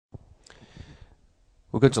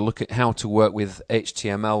We're going to look at how to work with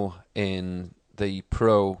HTML in the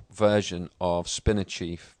Pro version of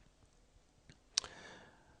SpinnerChief.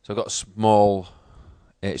 So I've got a small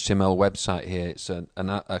HTML website here. It's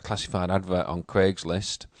a classified advert on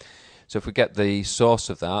Craigslist. So if we get the source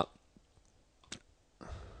of that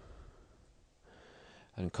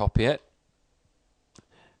and copy it,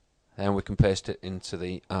 then we can paste it into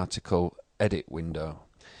the article edit window.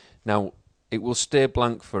 Now it will stay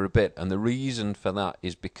blank for a bit, and the reason for that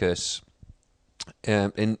is because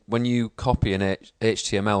when you copy an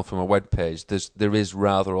HTML from a web page, there is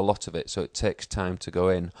rather a lot of it, so it takes time to go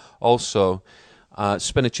in. Also,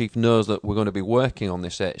 SpinnerChief knows that we're going to be working on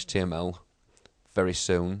this HTML very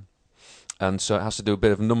soon, and so it has to do a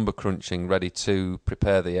bit of number crunching ready to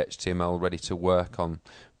prepare the HTML ready to work on,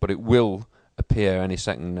 but it will appear any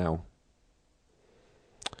second now.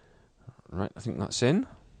 Right, I think that's in.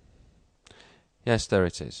 Yes, there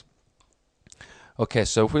it is. Okay,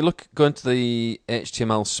 so if we go into the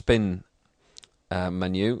HTML spin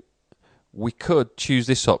menu, we could choose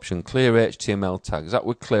this option, clear HTML tags. That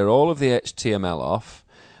would clear all of the HTML off,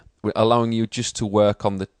 allowing you just to work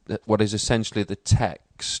on what is essentially the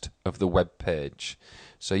text of the web page.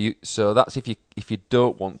 So that's if you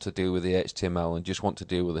don't want to deal with the HTML and just want to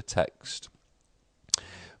deal with the text.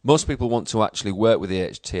 Most people want to actually work with the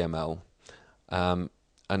HTML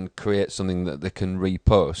and create something that they can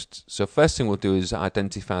repost. So first thing we'll do is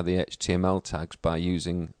identify the HTML tags by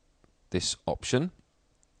using this option.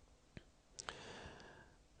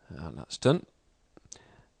 And that's done.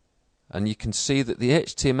 And you can see that the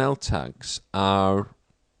HTML tags are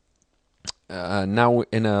now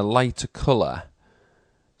in a lighter colour.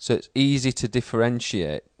 So it's easy to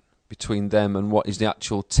differentiate between them and what is the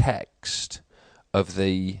actual text of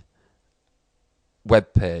the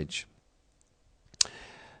web page.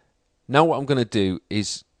 Now what I'm going to do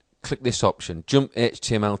is click this option, jump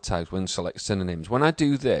HTML tags when select synonyms. When I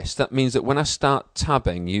do this, that means that when I start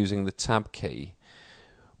tabbing using the tab key,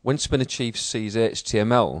 when SpinnerChief sees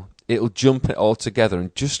HTML, it'll jump it all together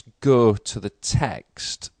and just go to the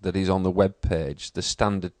text that is on the web page, the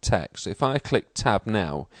standard text. So if I click tab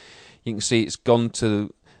now, you can see it's gone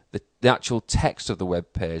to the actual text of the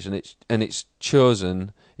web page, and it's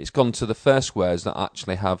gone to the first words that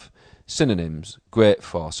actually have synonyms, great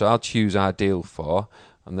for. So I'll choose ideal for,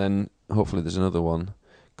 and then hopefully there's another one,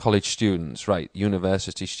 college students, right,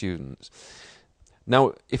 university students.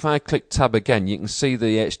 Now if I click tab again, you can see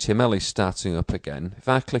the HTML is starting up again. If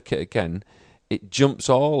I click it again, it jumps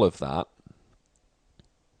all of that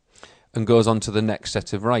and goes on to the next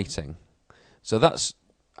set of writing. So that's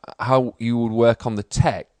how you would work on the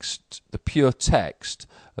text, the pure text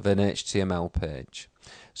of an HTML page.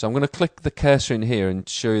 So I'm going to click the cursor in here and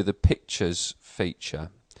show you the pictures feature.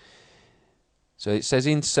 So it says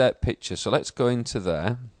insert picture, so let's go into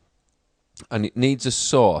there, and it needs a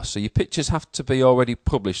source. So your pictures have to be already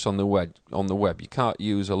published on the web. You can't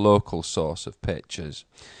use a local source of pictures.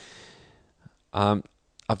 I've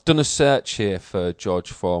done a search here for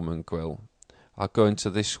George Foreman Grill. I'll go into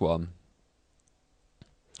this one.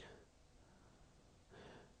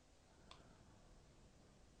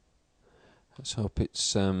 Let's hope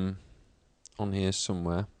it's on here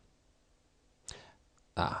somewhere.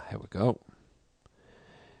 Here we go.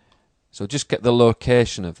 So just get the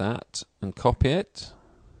location of that and copy it.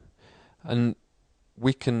 And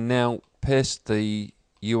we can now paste the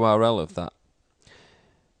URL of that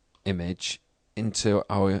image into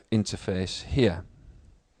our interface here.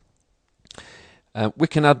 We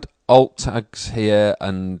can add alt tags here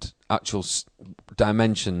and actual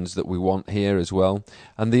dimensions that we want here as well.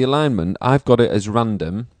 And the alignment, I've got it as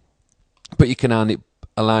random, but you can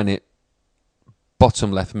align it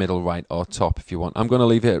bottom, left, middle, right, or top if you want. I'm going to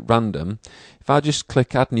leave it at random. If I just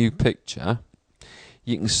click add new picture,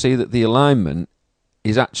 you can see that the alignment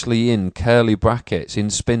is actually in curly brackets in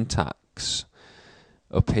Spintax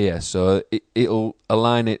up here. So it'll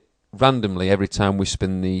align it randomly every time we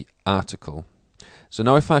spin the article. So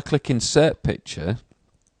now if I click insert picture,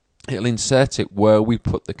 it'll insert it where we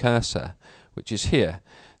put the cursor, which is here.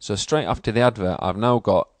 So straight after the advert, I've now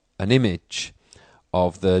got an image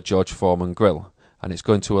of the George Foreman Grill, and it's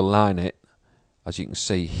going to align it, as you can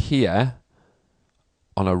see here,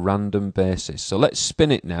 on a random basis. So let's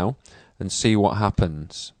spin it now and see what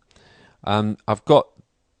happens. I've got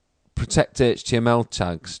protect HTML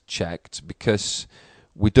tags checked because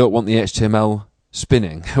we don't want the HTML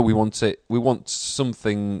spinning. We want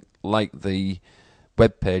something like the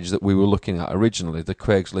web page that we were looking at originally, the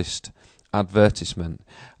Craigslist advertisement.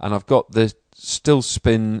 And I've got the still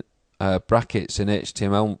spin brackets in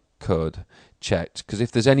HTML code checked, because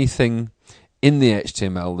if there's anything in the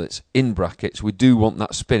HTML that's in brackets, we do want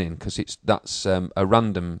that spinning because that's a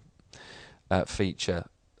random feature,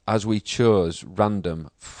 as we chose random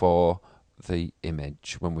for the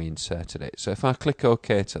image when we inserted it. So if I click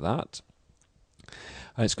OK to that,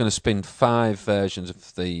 and it's going to spin 5 versions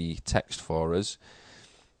of the text for us,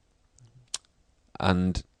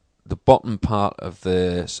 and the bottom part of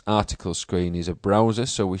the article screen is a browser,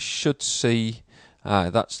 so we should see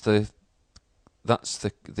that's the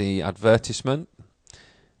advertisement.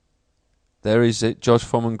 There is it, George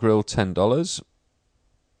Foreman Grill, $10.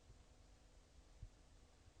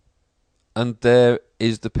 And there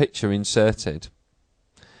is the picture inserted.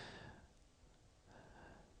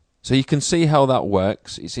 So you can see how that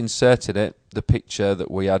works. It's inserted it, the picture that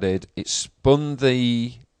we added. It's spun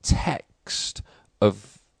the text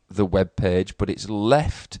of the web page, but it's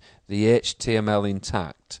left the HTML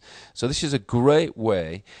intact. So this is a great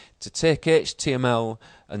way to take HTML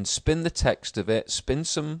and spin the text of it, spin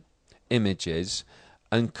some images,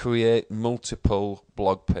 and create multiple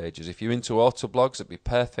blog pages. If you're into auto blogs, it'd be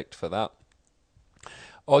perfect for that.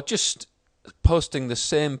 Or just posting the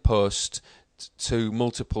same post to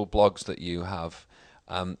multiple blogs that you have,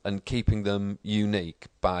 and keeping them unique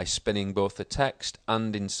by spinning both the text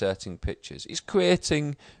and inserting pictures. It's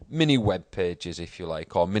creating mini web pages, if you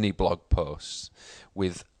like, or mini blog posts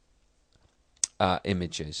with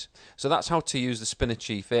images. So that's how to use the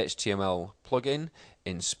SpinnerChief HTML plugin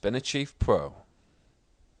in SpinnerChief Pro.